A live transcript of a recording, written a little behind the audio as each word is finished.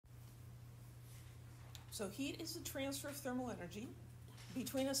So heat is the transfer of thermal energy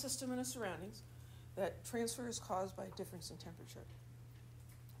between a system and its surroundings. That transfer is caused by a difference in temperature.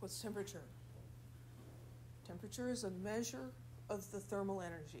 What's temperature? Temperature is a measure of the thermal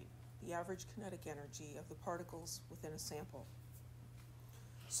energy, the average kinetic energy of the particles within a sample.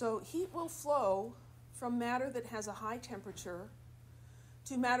 So heat will flow from matter that has a high temperature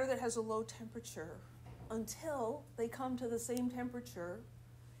to matter that has a low temperature until they come to the same temperature,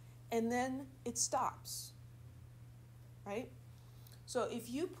 and then it stops, right? So if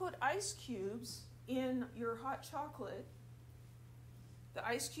you put ice cubes in your hot chocolate, the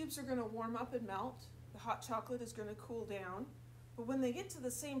ice cubes are going to warm up and melt. The hot chocolate is going to cool down. But when they get to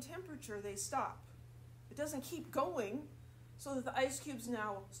the same temperature, they stop. It doesn't keep going so that the ice cubes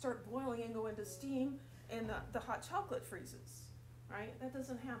now start boiling and go into steam and the hot chocolate freezes, right? That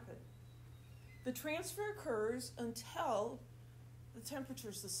doesn't happen. The transfer occurs until the temperature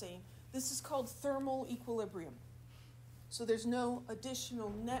is the same. This is called thermal equilibrium. So there's no additional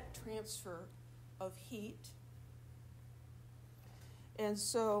net transfer of heat. And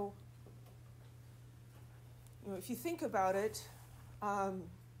so, if you think about it,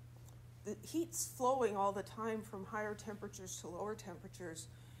 the heat's flowing all the time from higher temperatures to lower temperatures,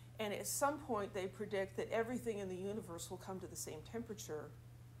 and at some point they predict that everything in the universe will come to the same temperature,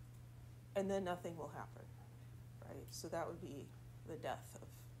 and then nothing will happen, right? So that would be the death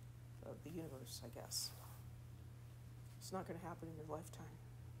of the universe, I guess. It's not going to happen in your lifetime,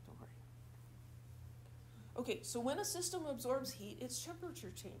 don't worry. Okay, so when a system absorbs heat, its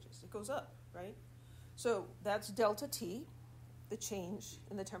temperature changes. It goes up, right? So that's delta T, the change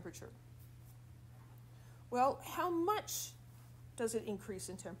in the temperature. Well, how much does it increase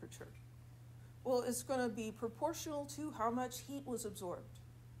in temperature? Well, it's going to be proportional to how much heat was absorbed,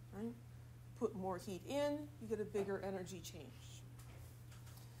 right? Put more heat in, you get a bigger energy change.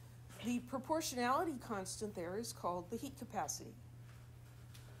 The proportionality constant there is called the heat capacity.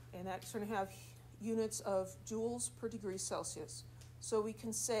 And that's going to have units of joules per degree Celsius. So we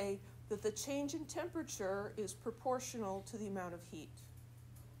can say that the change in temperature is proportional to the amount of heat.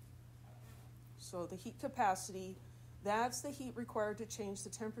 So the heat capacity, that's the heat required to change the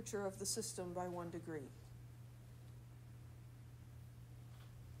temperature of the system by 1 degree.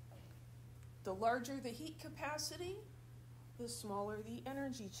 The larger the heat capacity, the smaller the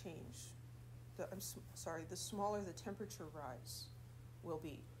energy change. The smaller the temperature rise will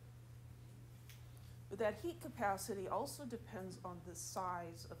be. But that heat capacity also depends on the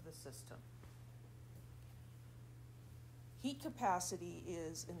size of the system. Heat capacity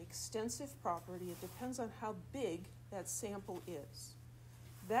is an extensive property. It depends on how big that sample is.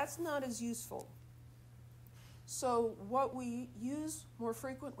 That's not as useful. So what we use more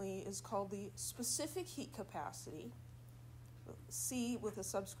frequently is called the specific heat capacity, C with a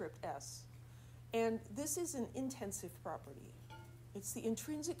subscript S. And this is an intensive property. It's the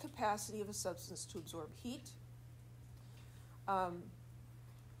intrinsic capacity of a substance to absorb heat.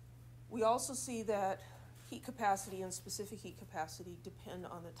 We also see that heat capacity and specific heat capacity depend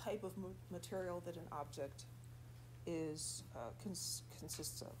on the type of material that an object is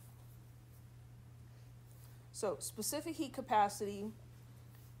consists of. So specific heat capacity,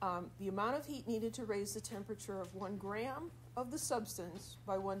 the amount of heat needed to raise the temperature of 1 gram of the substance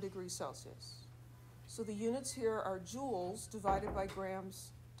by 1 degree Celsius. So the units here are joules divided by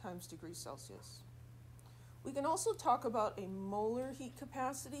grams times degrees Celsius. We can also talk about a molar heat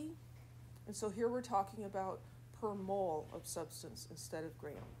capacity. And so here we're talking about per mole of substance instead of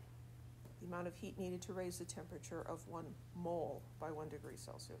gram. The amount of heat needed to raise the temperature of 1 mole by 1 degree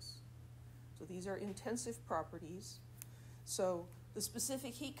Celsius. So these are intensive properties. So the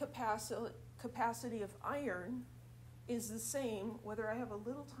specific heat capacity of iron is the same whether I have a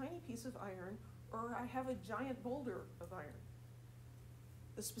little tiny piece of iron or I have a giant boulder of iron.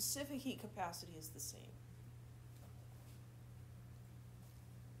 The specific heat capacity is the same.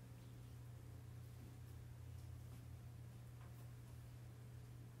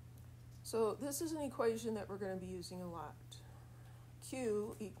 So this is an equation that we're going to be using a lot.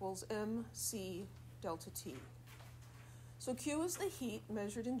 Q equals mc delta T. So Q is the heat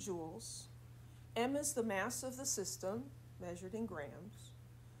measured in joules. M is the mass of the system measured in grams.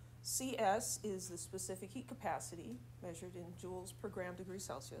 CS is the specific heat capacity measured in joules per gram degree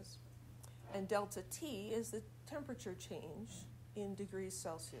Celsius. And delta T is the temperature change in degrees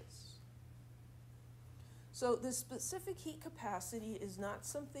Celsius. So the specific heat capacity is not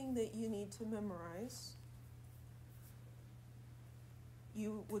something that you need to memorize.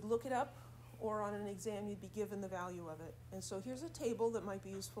 You would look it up, or on an exam you'd be given the value of it. And so here's a table that might be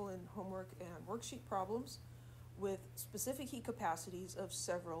useful in homework and worksheet problems with specific heat capacities of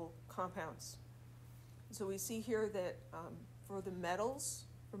several compounds. So we see here that for the metals,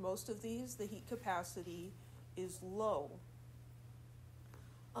 for most of these, the heat capacity is low.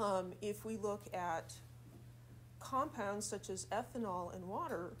 If we look at compounds such as ethanol and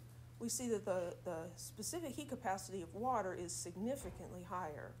water, we see that the specific heat capacity of water is significantly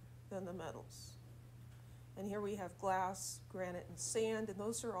higher than the metals. And here we have glass, granite, and sand, and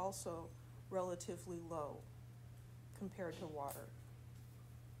those are also relatively low compared to water.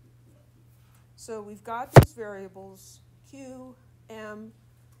 So we've got these variables, Q, M,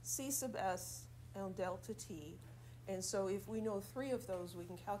 C sub S, and delta T. And so if we know 3 of those, we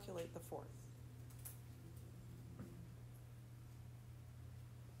can calculate the 4th.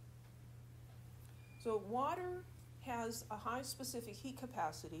 So water has a high specific heat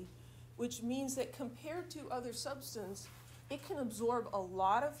capacity, which means that compared to other substances, it can absorb a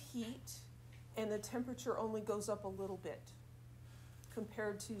lot of heat and the temperature only goes up a little bit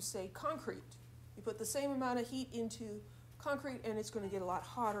compared to, say, concrete. You put the same amount of heat into concrete and it's going to get a lot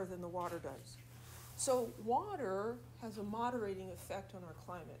hotter than the water does. So water has a moderating effect on our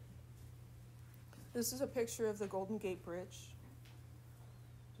climate. This is a picture of the Golden Gate Bridge,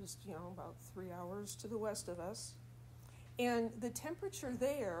 just, about 3 hours to the west of us. And the temperature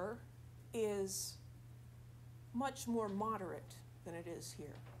there is much more moderate than it is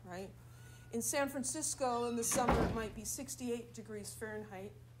here, right? In San Francisco in the summer, it might be 68 degrees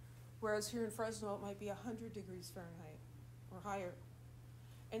Fahrenheit, whereas here in Fresno, it might be 100 degrees Fahrenheit or higher.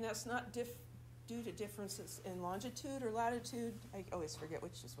 And that's not due to differences in longitude or latitude. I always forget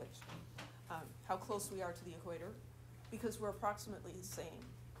which is which. How close we are to the equator, because we're approximately the same.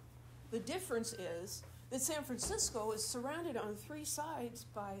 The difference is that San Francisco is surrounded on 3 sides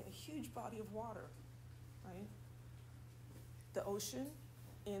by a huge body of water, right? The ocean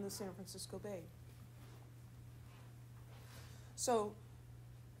and the San Francisco Bay. So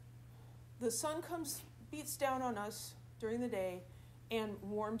the sun beats down on us during the day and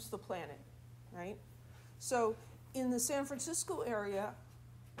warms the planet, right? So in the San Francisco area,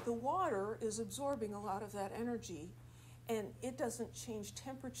 the water is absorbing a lot of that energy, and it doesn't change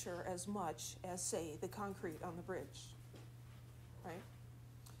temperature as much as, say, the concrete on the bridge, right?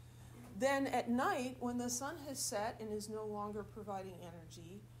 Then at night, when the sun has set and is no longer providing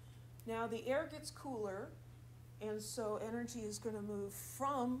energy, now the air gets cooler, and so energy is going to move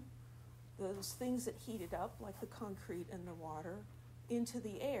from those things that heated up, like the concrete and the water, into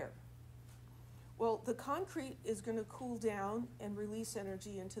the air. Well, the concrete is going to cool down and release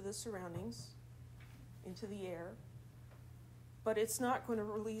energy into the surroundings, into the air, but it's not going to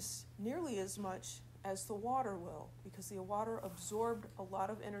release nearly as much as the water will, because the water absorbed a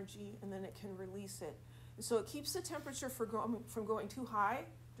lot of energy and then it can release it. And so it keeps the temperature from going too high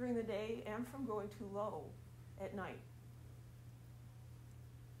during the day and from going too low at night.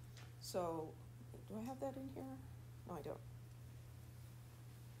 So, do I have that in here? No, I don't.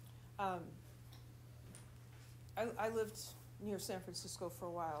 I lived near San Francisco for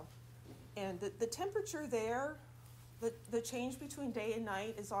a while, and the temperature there, the change between day and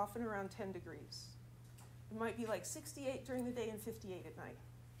night is often around 10 degrees. It might be like 68 during the day and 58 at night,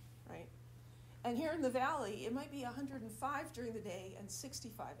 right? And here in the valley, it might be 105 during the day and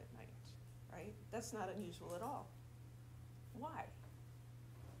 65 at night, right? That's not unusual at all. Why?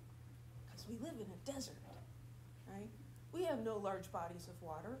 Because we live in a desert, right? We have no large bodies of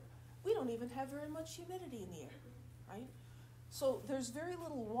water. We don't even have very much humidity in the air, right? So there's very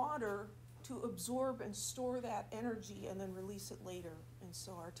little water to absorb and store that energy and then release it later. And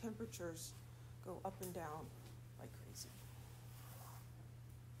so our temperatures go up and down like crazy.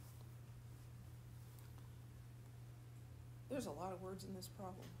 There's a lot of words in this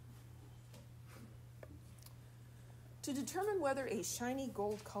problem. To determine whether a shiny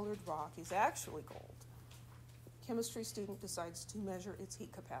gold-colored rock is actually gold, a chemistry student decides to measure its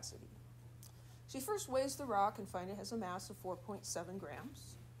heat capacity. She first weighs the rock and finds it has a mass of 4.7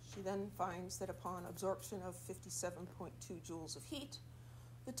 grams. She then finds that upon absorption of 57.2 joules of heat,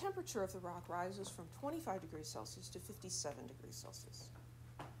 the temperature of the rock rises from 25 degrees Celsius to 57 degrees Celsius.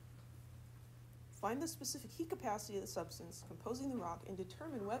 Find the specific heat capacity of the substance composing the rock and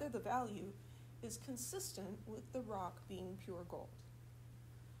determine whether the value is consistent with the rock being pure gold.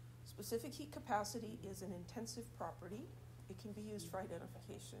 Specific heat capacity is an intensive property. It can be used for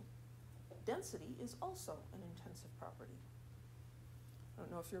identification. Density is also an intensive property. I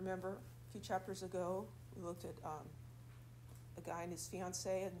don't know if you remember, a few chapters ago, we looked at a guy and his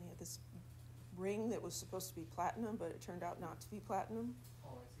fiancée, and he had this ring that was supposed to be platinum, but it turned out not to be platinum. Oh,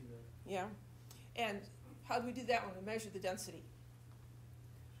 I see that. Yeah. And how do we do that one? We measure the density.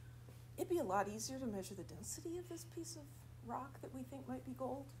 It'd be a lot easier to measure the density of this piece of rock that we think might be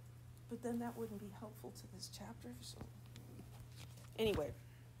gold, but then that wouldn't be helpful to this chapter. So anyway,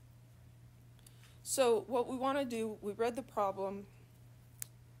 so what we want to do, we read the problem.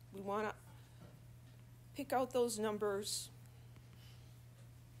 We want to pick out those numbers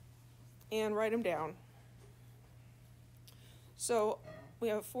and write them down. So we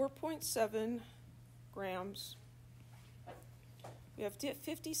have 4.7 grams. We have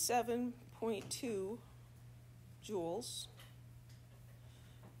 57.2 joules.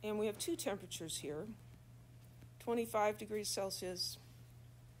 And we have two temperatures here, 25 degrees Celsius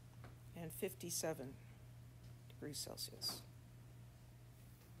and 57 degrees Celsius.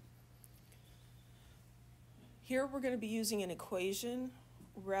 Here we're going to be using an equation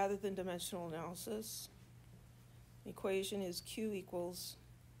rather than dimensional analysis. The equation is Q equals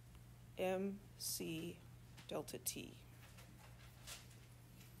mc delta T.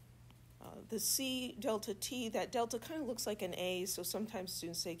 The C delta T, that delta kind of looks like an A, so sometimes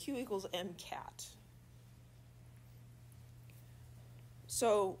students say Q equals MCAT.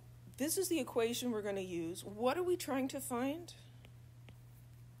 So this is the equation we're going to use. What are we trying to find?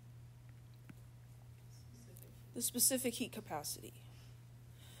 The specific heat capacity.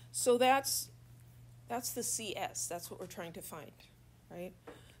 So that's the CS. That's what we're trying to find, right?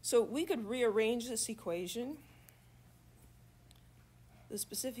 So we could rearrange this equation. The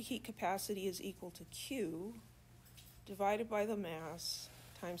specific heat capacity is equal to Q divided by the mass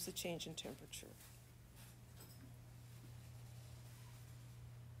times the change in temperature.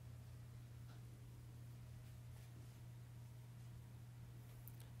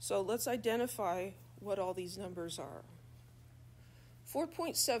 So let's identify what all these numbers are.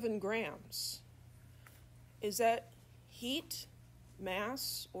 4.7 grams. Is that heat,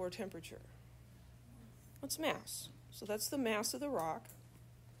 mass, or temperature? What's mass? So that's the mass of the rock.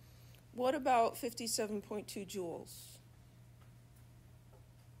 What about 57.2 joules?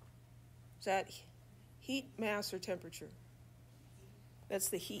 Is that heat, mass, or temperature? That's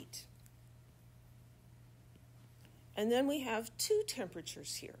the heat. And then we have two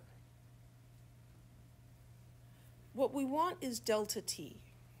temperatures here. What we want is delta T.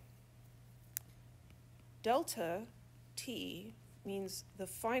 Delta T means the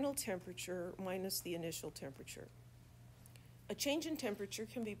final temperature minus the initial temperature. A change in temperature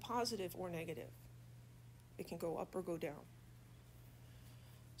can be positive or negative. It can go up or go down.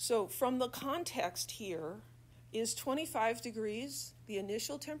 So from the context here, is 25 degrees the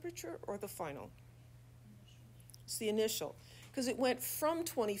initial temperature or the final? It's the initial, because it went from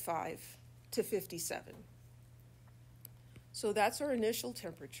 25 to 57. So that's our initial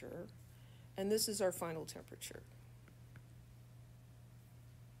temperature, and this is our final temperature.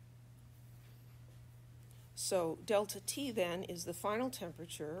 So delta T then is the final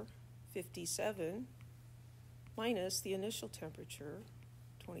temperature, 57, minus the initial temperature,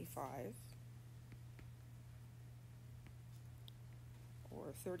 25,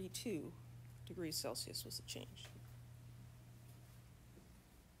 or 32 degrees Celsius was the change.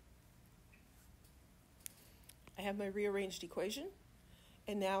 I have my rearranged equation,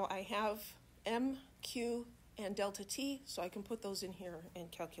 and now I have M, Q, and delta T, so I can put those in here and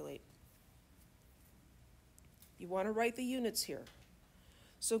calculate. You want to write the units here.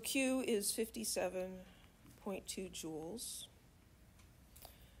 So Q is 57.2 joules,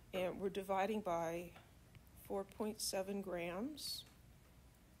 and we're dividing by 4.7 grams.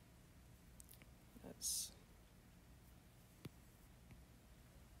 That's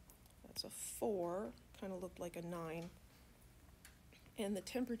a 4, kind of looked like a 9. And the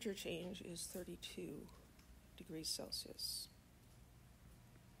temperature change is 32 degrees Celsius.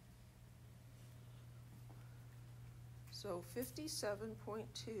 So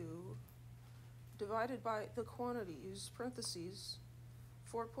 57.2 divided by the quantity, use parentheses,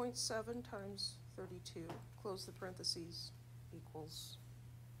 4.7 times 32, close the parentheses, equals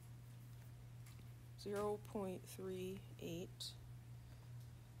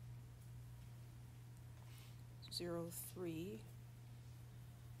 0.3803.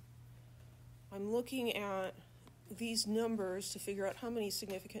 I'm looking at these numbers to figure out how many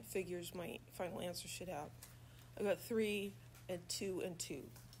significant figures my final answer should have. I've got 3 and 2 and 2.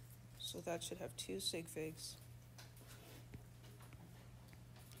 So that should have 2 sig figs.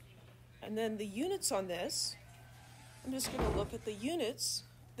 And then the units on this, I'm just going to look at the units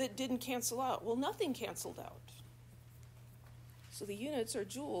that didn't cancel out. Well, nothing canceled out. So the units are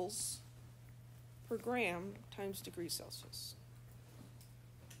joules per gram times degrees Celsius.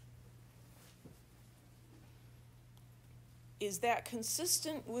 Is that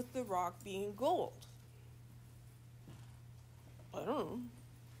consistent with the rock being gold? I don't know.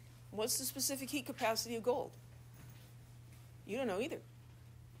 What's the specific heat capacity of gold? You don't know either.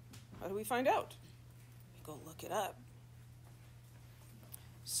 I do we find out? We go look it up.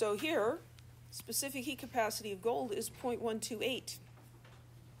 So here, specific heat capacity of gold is 0.128.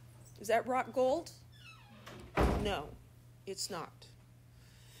 Is that rock gold? No, it's not.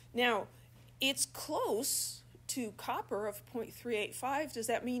 Now, it's close to copper of 0.385. Does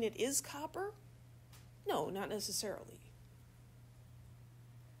that mean it is copper? No, not necessarily.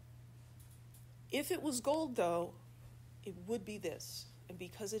 If it was gold, though, it would be this. And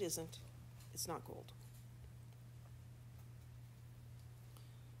because it isn't, it's not gold.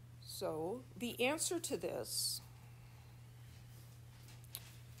 So the answer to this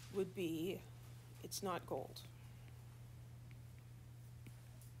would be it's not gold.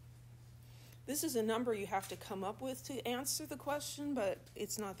 This is a number you have to come up with to answer the question, but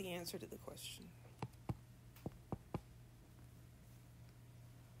it's not the answer to the question.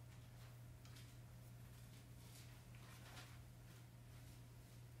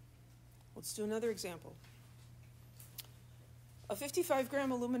 Let's do another example. A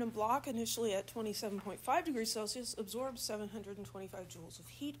 55-gram aluminum block, initially at 27.5 degrees Celsius, absorbs 725 joules of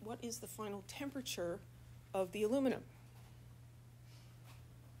heat. What is the final temperature of the aluminum?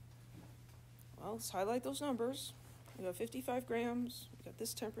 Well, let's highlight those numbers. We got 55 grams, we got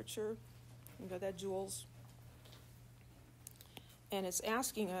this temperature, we got that joules. And it's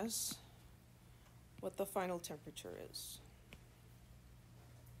asking us what the final temperature is.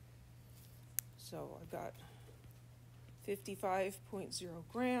 So I've got 55.0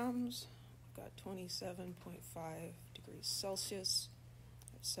 grams, I've got 27.5 degrees Celsius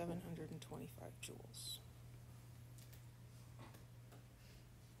at 725 joules.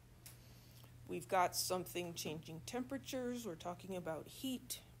 We've got something changing temperatures. We're talking about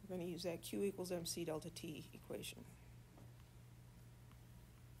heat. We're going to use that Q equals MC delta T equation.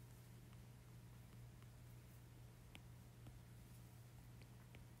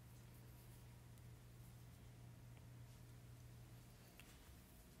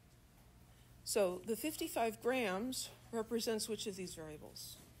 So the 55 grams represents which of these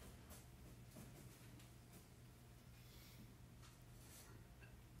variables?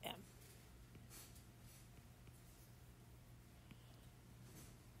 M.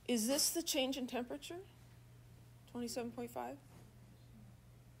 Is this the change in temperature? 27.5?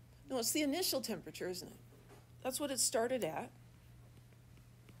 No, it's the initial temperature, isn't it? That's what it started at.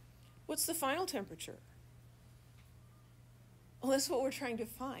 What's the final temperature? Well, that's what we're trying to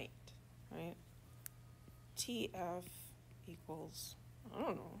find, right? TF equals, I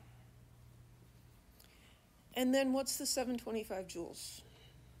don't know. And then what's the 725 joules?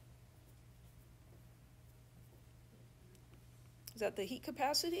 Is that the heat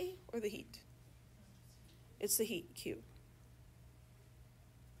capacity or the heat? It's the heat, Q.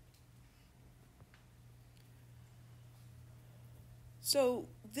 So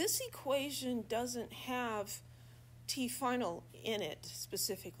this equation doesn't have T final in it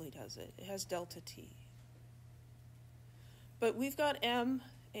specifically, does it? It has delta T. But we've got M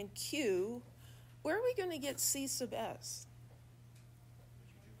and Q. Where are we going to get C sub S?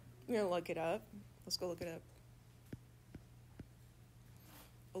 We're going to look it up. Let's go look it up.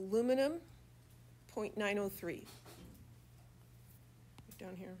 Aluminum, 0.903.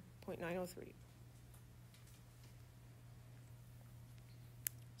 Down here, 0.903.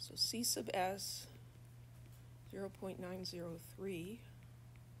 So C sub S, 0.903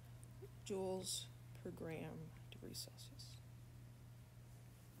 joules per gram degrees Celsius.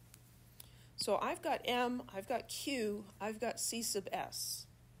 So I've got M, I've got Q, I've got C sub S.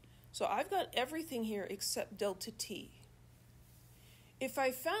 So I've got everything here except delta T. If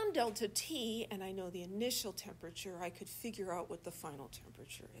I found delta T and I know the initial temperature, I could figure out what the final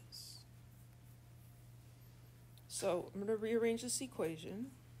temperature is. So I'm going to rearrange this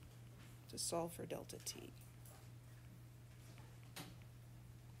equation to solve for delta T.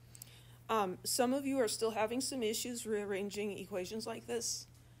 Some of you are still having some issues rearranging equations like this.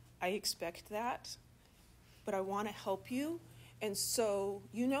 I expect that, but I want to help you. And so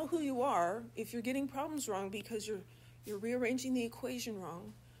you know who you are. If you're getting problems wrong because you're rearranging the equation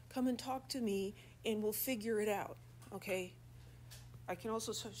wrong, come and talk to me and we'll figure it out, okay? I can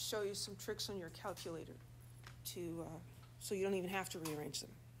also show you some tricks on your calculator so you don't even have to rearrange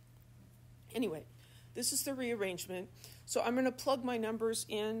them. Anyway, this is the rearrangement. So I'm going to plug my numbers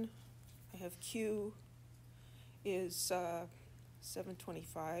in. I have Q is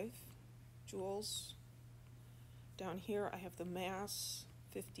 725 joules. Down here I have the mass,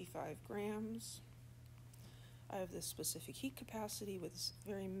 55 grams. I have the specific heat capacity with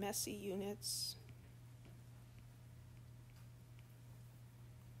very messy units.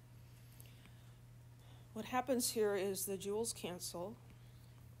 What happens here is the joules cancel,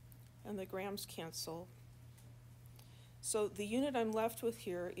 and the grams cancel. So the unit I'm left with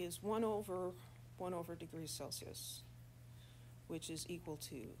here is 1 over degrees Celsius, which is equal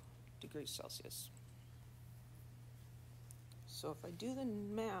to degrees Celsius. So if I do the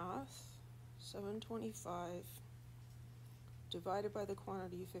math, 725 divided by the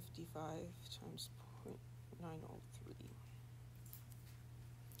quantity 55 times 0.903.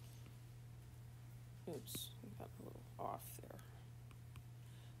 Oops, I got a little off there.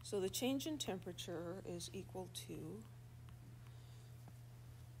 So the change in temperature is equal to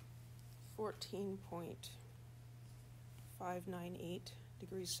 14.598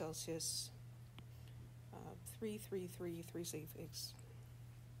 degrees Celsius, 33336.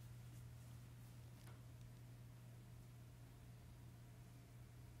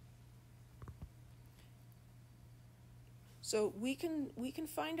 So we can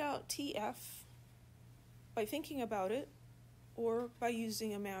find out TF by thinking about it or by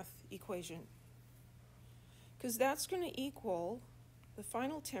using a math equation, because that's going to equal the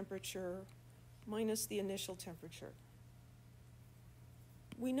final temperature minus the initial temperature.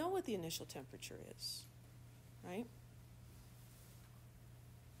 We know what the initial temperature is, right?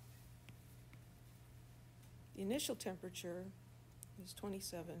 The initial temperature is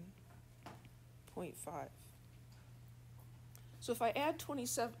 27.5. So if I add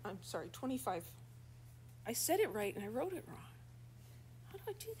 25, I said it right and I wrote it wrong. How do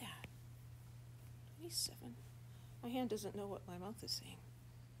I do that? 27. My hand doesn't know what my mouth is saying.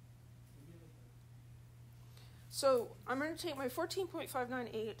 So I'm going to take my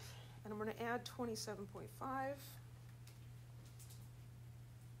 14.598 and I'm going to add 27.5.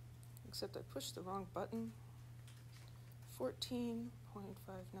 Except I pushed the wrong button. 14.598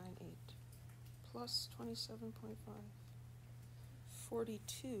 plus 27.5.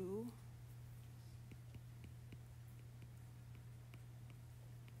 42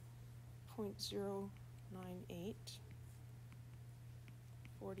 .098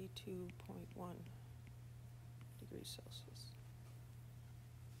 42.1 degrees Celsius.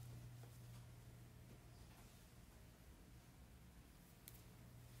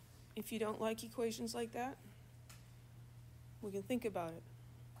 If you don't like equations like that, we can think about it.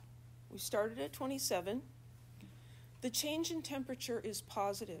 We started at 27. The change in temperature is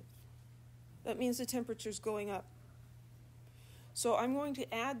positive. That means the temperature is going up. So I'm going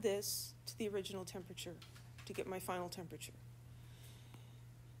to add this to the original temperature to get my final temperature.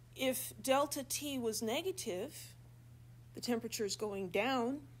 If delta T was negative, the temperature is going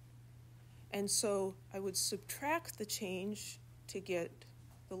down, and so I would subtract the change to get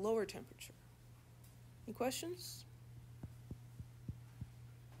the lower temperature. Any questions?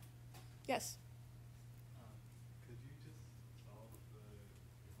 Yes? Could you just solve the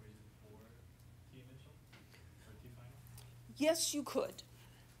equation for T initial or T final? Yes, you could.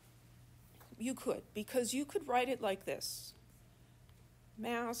 You could, because you could write it like this.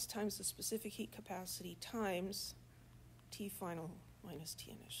 Mass times the specific heat capacity times T final minus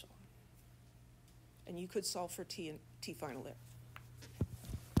T initial. And you could solve for T final there.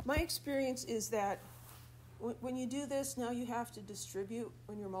 My experience is that when you do this, now you have to distribute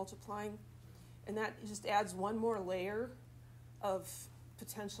when you're multiplying, and that just adds one more layer of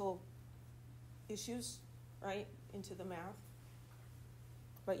potential issues, right, into the math.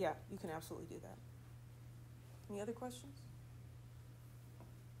 But yeah, you can absolutely do that. Any other questions?